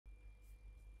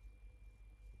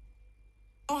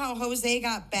how Jose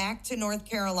got back to North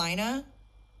Carolina?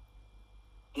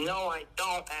 No, I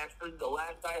don't, actually. The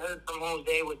last I heard from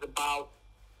Jose was about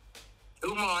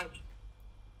 2 months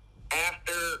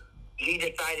after he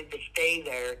decided to stay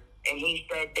there, and he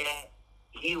said that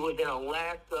he was in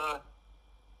Alaska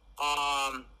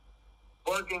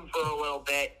working for a little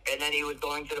bit, and then he was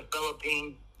going to the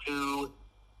Philippines to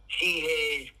see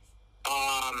his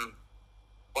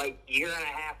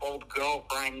year-and-a-half-old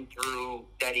girlfriend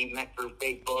that he met through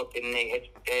Facebook, and they had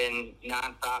been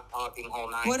nonstop talking whole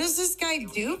night. What does this guy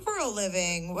do for a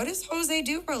living? What does Jose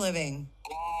do for a living?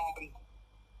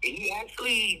 He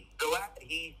actually,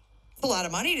 it's a lot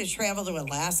of money to travel to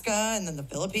Alaska and then the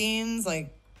Philippines.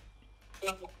 Like,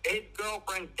 his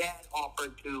girlfriend's dad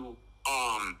offered to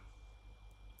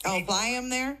fly him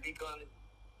there? Because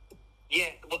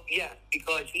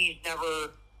he's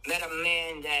never met a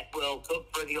man that will cook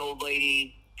for the old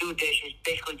lady, do dishes,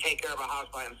 basically take care of a house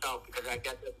by himself, because I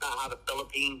guess that's not how the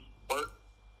Philippines work.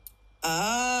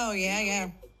 Oh, yeah.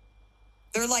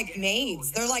 They're like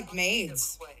maids. They're like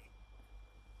maids.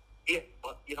 Yeah,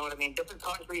 well, you know what I mean? Different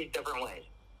countries, different ways.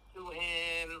 To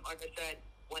him, like I said,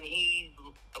 when he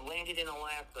landed in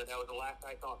Alaska, that was the last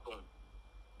I talked to him.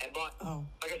 Like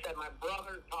I said, my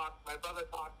brother talked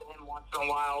to him once in a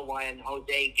while when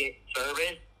Jose gets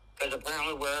service, because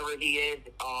apparently wherever he is,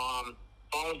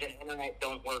 phones and internet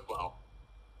don't work well.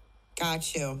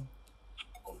 Got you.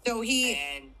 So go ahead.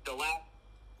 And the last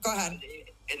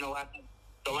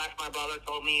my brother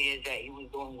told me is that he was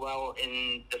doing well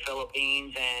in the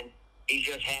Philippines, and he's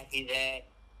just happy that,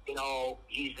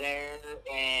 he's there,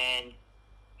 and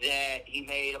that he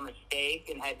made a mistake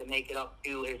and had to make it up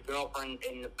to his girlfriend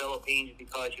in the Philippines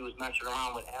because he was messing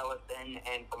around with Allison.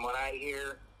 And from what I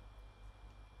hear,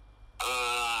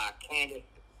 Candace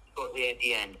shortly at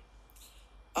the end.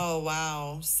 Oh,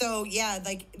 wow. So, yeah,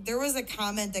 there was a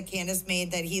comment that Candace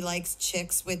made that he likes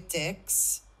chicks with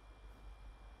dicks.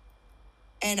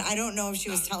 And I don't know if she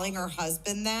was telling her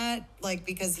husband that,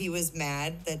 because he was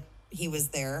mad that he was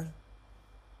there.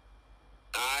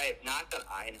 Not that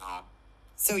I know.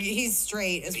 So he's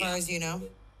straight, as far as you know?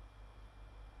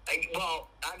 I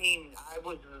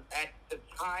was at the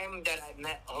time that I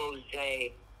met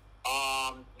Jose,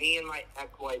 me and my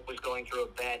ex-wife was going through a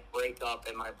bad breakup,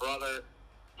 and my brother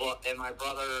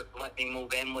let me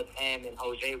move in with him, and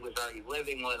Jose was already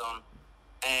living with him.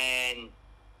 And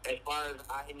as far as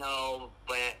I know,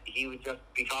 when he would just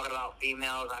be talking about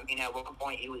females, at one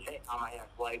point he was hitting on my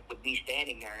ex-wife with me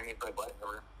standing there, and it's like,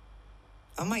 whatever.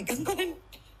 Oh my God.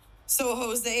 So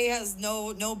Jose has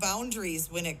no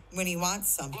boundaries when he wants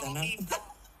something. Huh?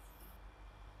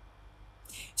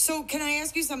 So can I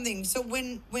ask you something? So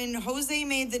when Jose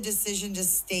made the decision to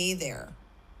stay there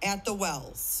at the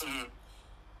Wells,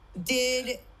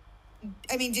 did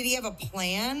he have a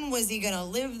plan? Was he going to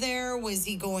live there? Was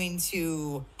he going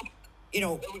to,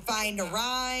 find a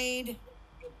ride?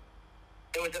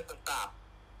 It was just a stop.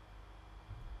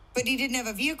 But he didn't have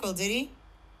a vehicle, did he?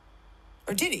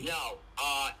 Or did he? No.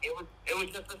 It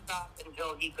was just a stop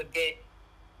until he could get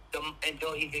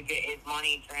his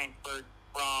money transferred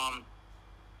from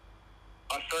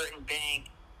a certain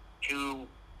bank to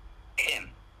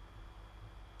him.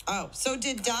 Oh, so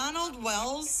did Donald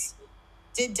Wells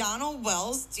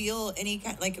deal any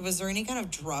kind, was there any kind of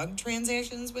drug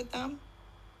transactions with them?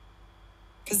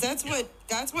 Because that's what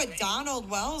Donald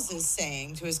Wells is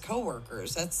saying to his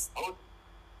coworkers. That's.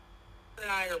 And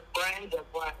I are friends. That's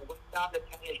why I went down to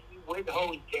Tennessee with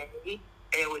Jose. And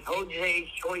it was Jose's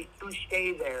choice to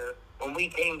stay there when we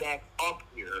came back up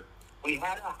here. We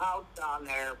had a house down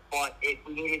there, but we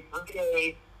needed 3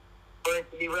 days for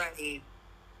it to be ready.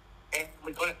 And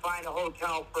we couldn't find a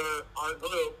hotel for our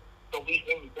group, so we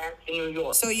came back to New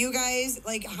York. So you guys,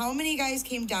 how many guys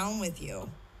came down with you?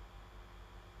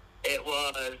 It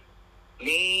was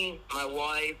me, my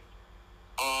wife,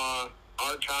 our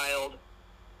child,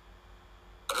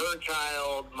 her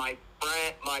child, my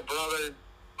friend, my brother,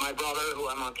 who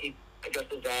I'm gonna keep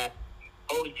just as that,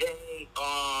 Jose,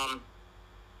 our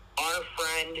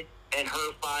friend, and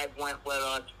her 5 went with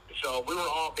us. So we were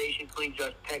all basically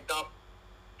just picked up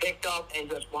and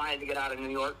just wanted to get out of New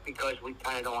York because we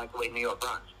kind of don't like the way New York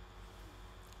runs.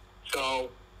 So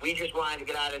we just wanted to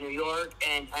get out of New York,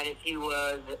 and Tennessee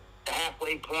was the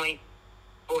halfway point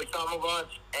for some of us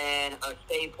and a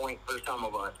stay point for some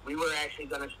of us. We were actually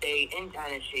going to stay in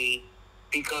Tennessee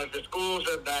because the schools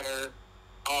are better,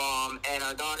 and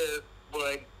our daughter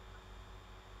would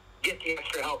get the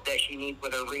extra help that she needs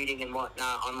with her reading and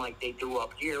whatnot, unlike they do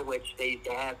up here, which they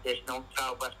have this no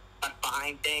child left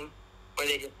behind thing, where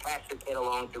they just pass the kid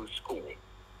along through school.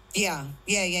 Yeah.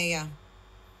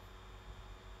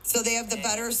 So they have the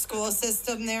better school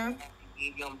system there?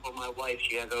 Medium for my wife.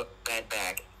 She has a bad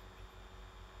back.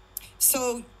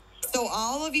 So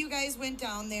all of you guys went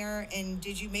down there, and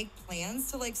did you make plans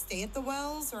to, like, stay at the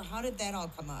Wells, or how did that all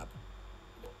come up?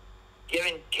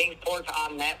 Given Kingsport's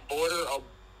on that border of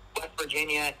West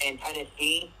Virginia and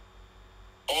Tennessee,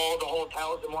 all the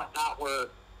hotels and whatnot were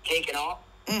taken off.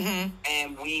 Mm-hmm.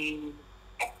 And we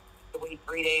had to wait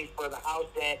 3 days for the house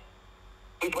that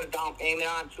we put a down payment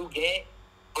on to get.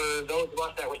 For those of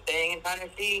us that were staying in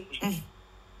Tennessee,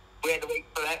 we had to wait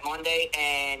for that Monday,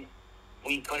 and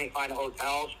we couldn't find a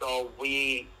hotel. So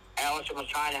Allison was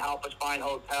trying to help us find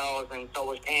hotels, and so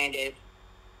was Candace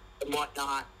and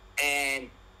whatnot. And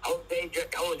Jose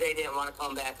didn't want to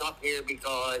come back up here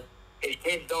because his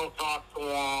kids don't talk to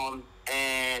him,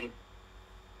 and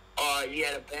he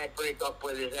had a bad breakup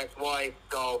with his ex-wife,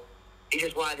 so he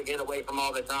just wanted to get away from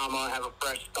all the drama, have a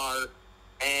fresh start.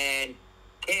 And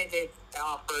Candace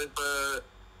offered for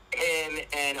him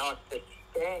and us to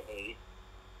stay,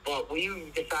 but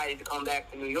we decided to come back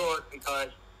to New York because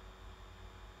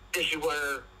this is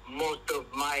where most of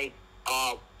my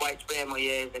wife's family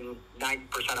is, and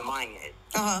 90% of mine is.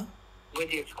 Uh-huh. With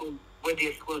the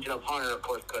exclusion of Hunter, of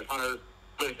course, because Hunter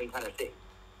lives in Tennessee.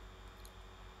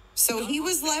 So he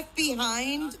was left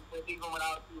behind?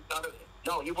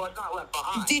 No, he was not left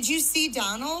behind. Did you see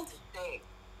Donald?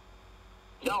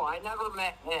 No, I never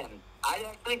met him. I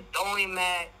actually only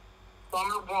met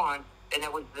Summer once, and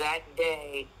it was that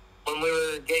day when we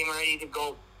were getting ready to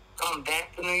come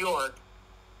back to New York,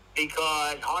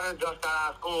 because Hunter just got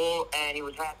out of school, and he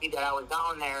was happy that I was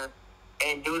down there.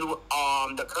 And due to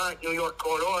the current New York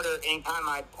court order, anytime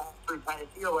I pass through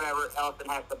Tennessee or whatever, Allison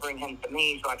has to bring him to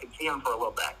me so I can see him for a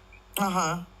little bit.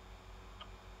 Uh-huh.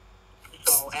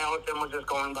 So Allison was just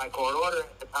going by court order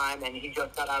at the time, and he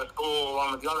just got out of school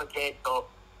along with the other kids. So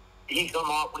he come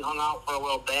up, we hung out for a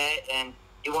little bit, and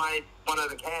he wanted one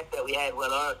of the cats that we had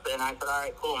with us. And I said, all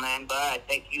right, cool, man, but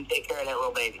you take care of that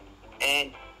little baby.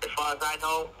 And as far as I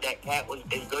know, that cat is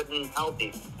good and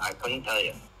healthy. I couldn't tell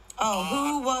you. Oh,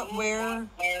 who, what, where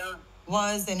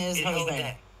was and is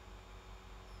Jose?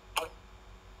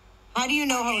 How do you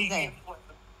know Jose?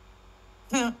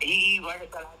 He, like I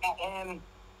said, I met him,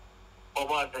 what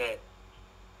was it?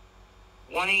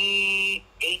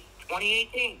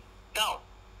 2018? No.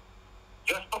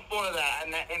 Just before that, I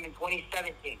met him in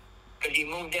 2017, because he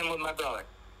moved in with my brother.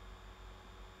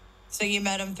 So you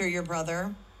met him through your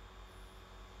brother?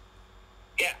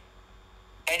 Yeah.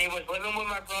 And he was living with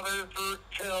my brother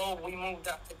till we moved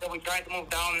up, till we tried to move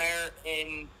down there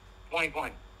in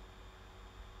 2020.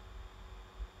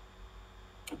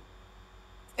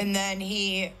 And then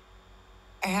he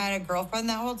had a girlfriend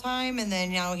that whole time, and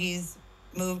then now he's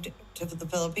moved to the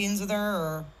Philippines with her,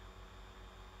 or?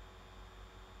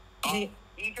 Did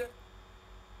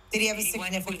he have a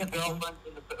significant went with his girlfriend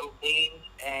to the Philippines,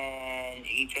 and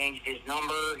he changed his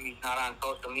number. He's not on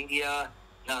social media.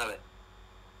 None of it.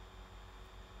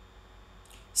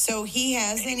 So he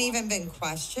hasn't even been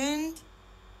questioned?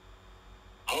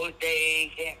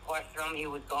 Jose can't question him. He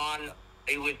was gone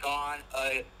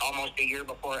almost a year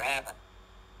before it happened.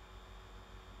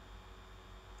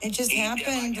 It just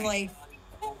happened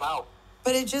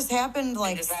But it just happened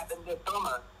It just happened this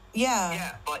summer. Yeah.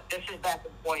 Yeah, but this is back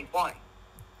in 2020.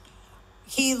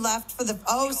 He left for the...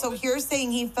 Oh, so you're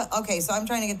saying okay, so I'm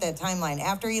trying to get that timeline.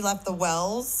 After he left the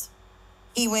Wells,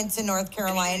 he went to North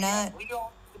Carolina. We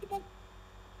all tried to move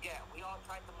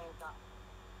down.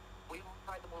 We all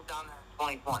tried to move down there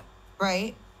in 2020.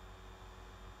 Right.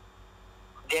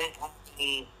 Didn't have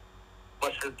any...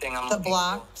 What's the thing I'm the looking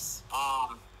blocks?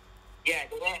 for? Yeah,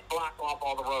 they didn't block off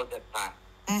all the roads at the time.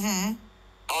 Mm-hmm.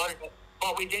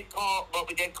 But we did call,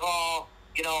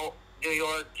 New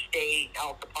York State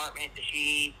Health Department to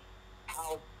see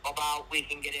how about we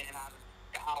can get in and out of,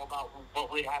 how about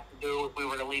what we'd have to do if we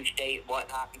were to leave state and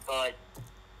whatnot, because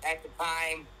at the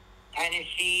time,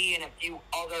 Tennessee and a few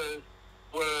others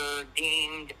were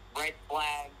deemed red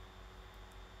flags,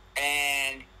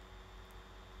 and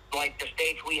like the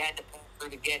states we had to pass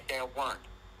through to get there weren't.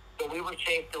 So we were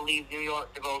safe to leave New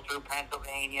York to go through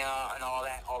Pennsylvania and all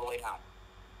that all the way down.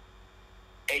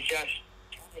 It's just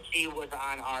Tennessee was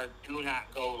on our do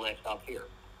not go list up here.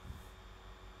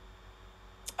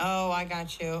 Oh, I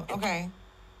got you. Okay.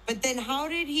 But then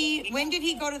when did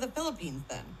he go to the Philippines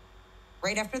then?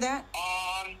 Right after that?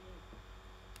 I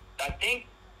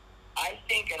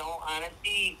think in all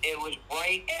honesty, it was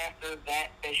right after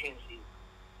that fishing season.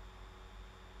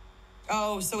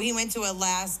 Oh, so he went to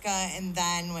Alaska and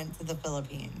then went to the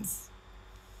Philippines.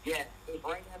 Yeah, it was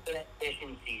right after that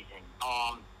fishing season.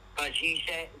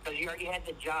 Because he already had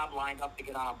the job lined up to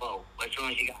get on a boat as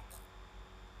soon as he got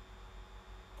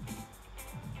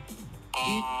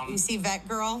You see Vet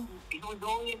Girl? He was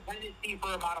only in Tennessee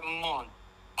for about a month.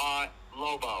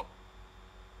 Lobo.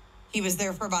 He was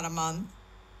there for about a month?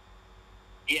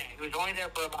 Yeah, he was only there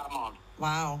for about a month.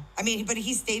 Wow. I mean, but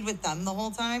he stayed with them the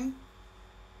whole time?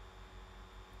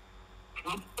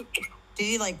 Did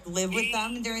he, like, live with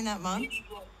them during that month?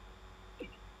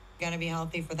 Gotta be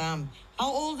healthy for them.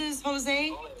 How old is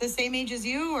Jose? The same age as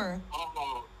you, or?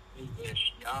 Oh,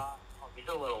 he's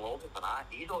a little older than I.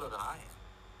 He's older than I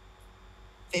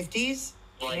am. 50s?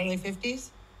 Like, early 50s?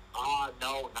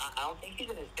 No, not, I don't think he's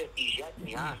in his 50s yet, to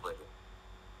be honest with you.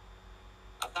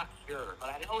 I'm not sure, but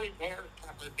I know his hair is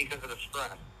tempered because of the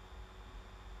stress.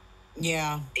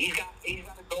 Yeah. He's got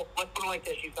adult, let's put it like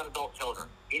this, he's got adult children.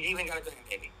 He's even got a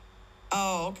grandbaby.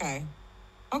 Oh, okay.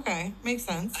 Okay, makes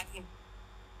sense. I mean,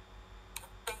 I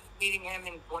started meeting him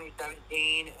in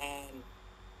 2017, and,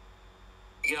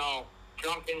 you know,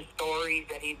 drunken stories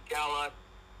that he'd tell us.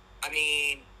 I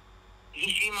mean,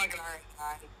 he seemed like an alright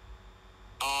guy.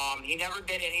 He never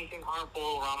did anything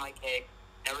harmful around my kids.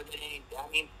 Never did anything. I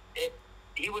mean,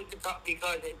 he was the cup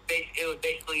because it was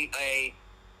basically a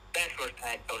bachelor's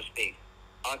pad, so to speak.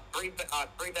 A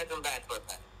three-bedroom bachelor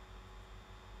pad.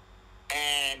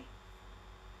 And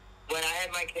when I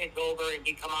had my kids over and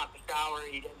he'd come out the shower,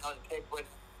 he didn't know the kids would,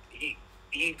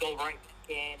 he'd go right back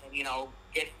in and, you know,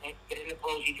 get in the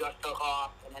clothes he just took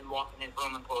off and then walk in his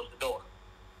room and close the door.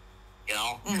 You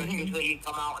know? Because usually he'd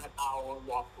come out in a towel and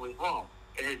walk to his room.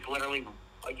 Because it's literally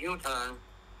a U-turn.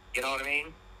 You know what I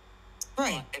mean?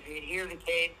 Right. If you'd hear the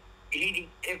kids,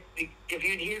 if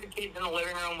you'd hear the kids in the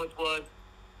living room, which was,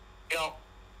 you know,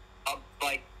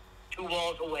 like 2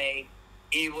 walls away,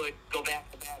 he would go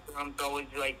back to the bathroom, throw his,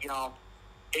 like, you know,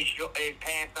 his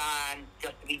pants on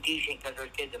just to be decent because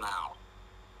there's kids in the house.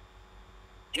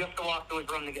 Just to walk to his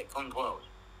room to get clean clothes.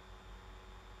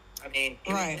 I mean,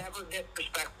 he was never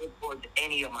disrespectful towards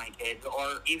any of my kids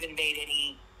or even made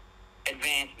any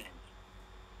advancements.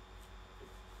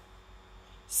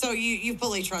 So you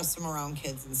fully trust him around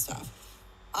kids and stuff.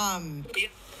 Yeah,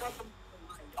 trust him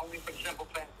only for the simple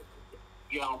fact that,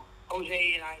 you know,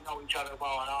 Jose and I know each other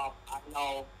well enough. I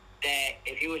know that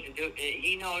if he was to do,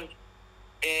 he knows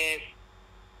if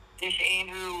this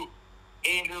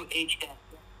Andrew H.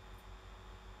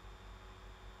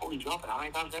 Holy jumping, how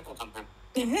many times that will come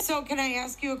through? So can I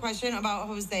ask you a question about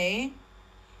Jose?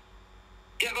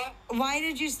 Yeah, but why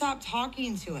did you stop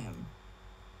talking to him?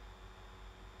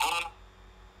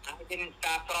 I didn't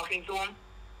stop talking to him.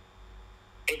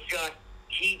 It's just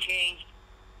he changed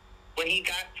when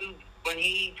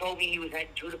he told me he was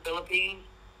heading to the Philippines.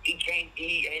 He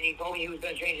told me he was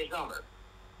going to change his number,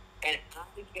 and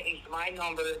I changed my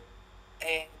number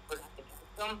and forgot to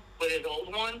text him with his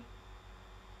old one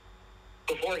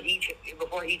before he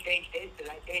changed his.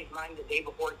 Because I changed mine the day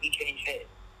before he changed his.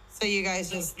 So you guys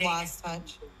just lost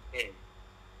touch?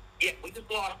 Yeah, we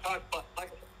just lost touch. But like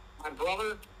I said, my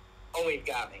brother always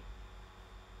got me.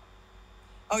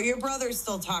 Oh, your brother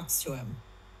still talks to him?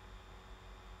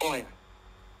 Oh, yeah.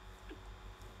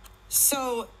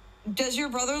 So, does your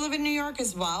brother live in New York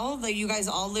as well? Like, you guys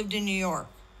all lived in New York?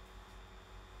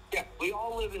 Yeah, we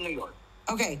all live in New York.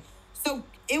 Okay. So,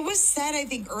 it was said, I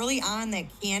think, early on that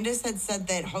Candace had said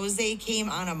that Jose came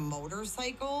on a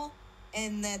motorcycle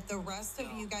and that the rest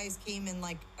of you guys came in,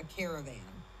 like, a caravan.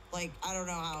 Like, I don't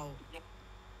know how...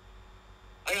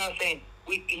 Like I was saying,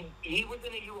 he was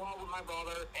in a U-Haul with my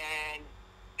brother, and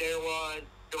there was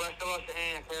the rest of us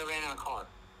in a caravan and a car.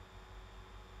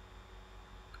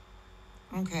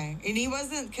 Okay. And he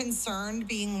wasn't concerned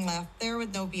being left there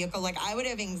with no vehicle? Like, I would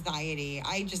have anxiety.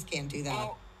 I just can't do that.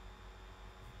 Well,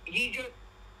 he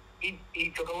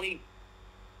took a leap.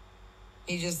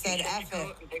 He just said, F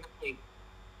it. Take a leap.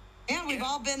 Yeah, we've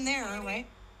all been there, right?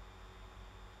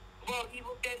 Well, he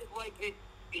looked at it like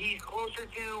he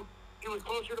was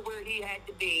closer to where he had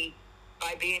to be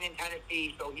by being in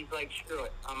Tennessee, so he's like, screw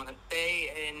it. I'm going to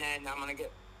stay, and then I'm going to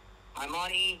get my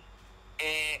money,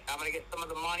 and I'm going to get some of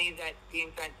the money that's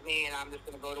being sent to me, and I'm just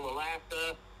going to go to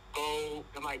Alaska, go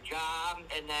to my job,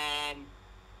 and then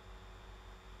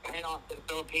head off to the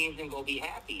Philippines and go be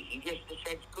happy. He just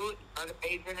said, screw it. He turned a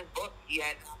page in his book. He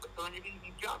had an opportunity.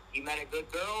 He jumped. He met a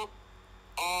good girl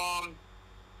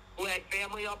who had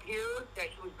family up here that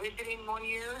she was visiting one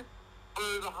year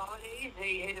for the holidays.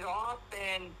 They hit it off,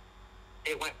 and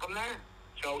it went from there.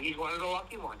 So he's one of the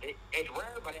lucky ones. It's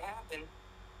rare, but it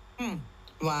happened.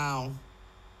 Wow.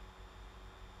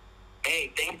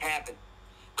 Hey, things happen.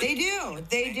 They do.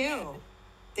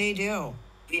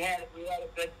 We had a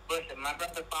good, listen, my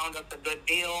brother found us a good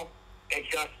deal. It's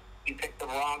just we picked the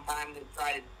wrong time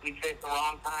we picked the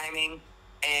wrong timing,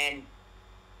 and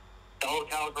the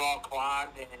hotels were all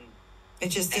clogged, and It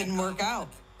just didn't work out.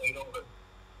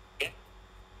 Yeah.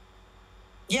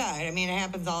 Yeah, I mean, it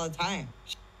happens all the time.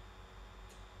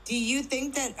 Do you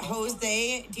think that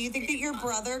do you think that your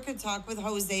brother could talk with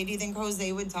Jose? Do you think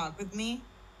Jose would talk with me?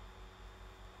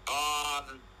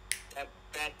 The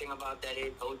bad thing about that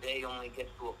is Jose only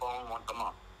gets to a phone once a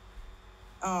month.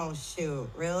 Oh, shoot.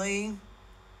 Really?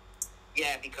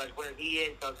 Yeah, because where he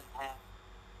is doesn't have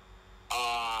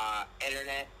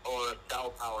internet or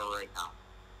cell tower right now.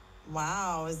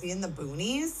 Wow. Is he in the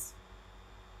boonies?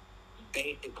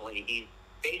 Basically, he's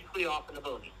off in the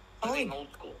boonies. Living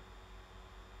old school.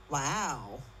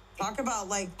 Wow. Talk about,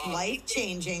 like,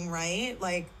 life-changing, right?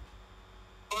 Like...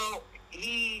 Well,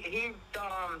 his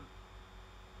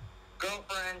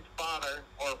girlfriend's father,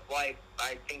 or wife,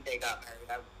 I think they got married.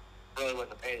 I really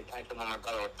wasn't paying attention when my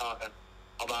brother was talking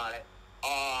about it.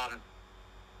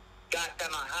 Got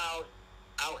them a house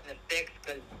out in the sticks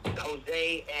because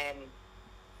Jose and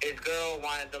his girl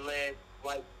wanted to live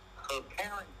like her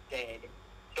parents did.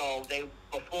 So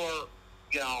before,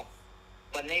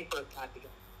 when they first got together,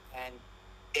 and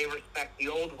they respect the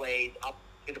old ways up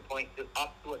to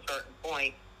a certain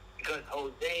point, because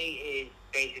Jose is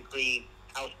basically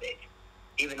house bitch,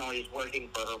 even though he's working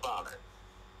for her father.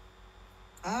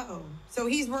 Oh, so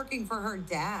he's working for her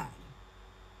dad.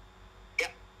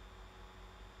 Yep.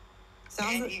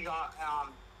 And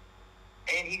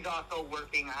he's also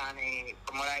working on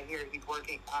from what I hear, he's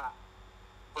working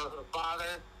for her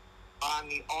father on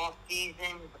the off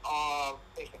seasons of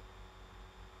fishing.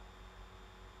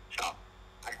 So,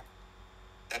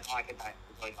 that's all I can tell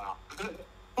you.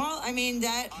 Well, I mean,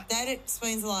 that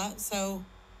explains a lot. So,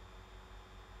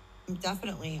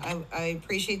 definitely. I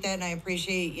appreciate that, and I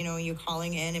appreciate, you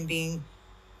calling in and being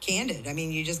candid. I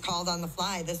mean, you just called on the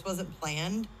fly. This wasn't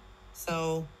planned.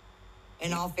 So,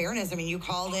 in all fairness, I mean, you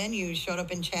called in, you showed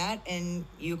up in chat, and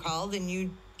you called, and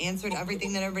you answered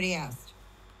everything that everybody asked.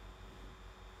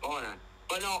 Oh, yeah.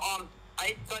 But no,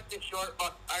 I cut this short,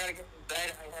 but I gotta get to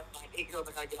bed. I have my 8-year-old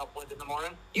that I get up with in the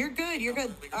morning. You're good. You're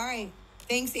good. All right.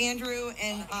 Thanks, Andrew.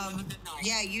 And,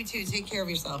 yeah, you too. Take care of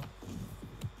yourself.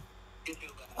 You too.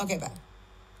 Okay, bye.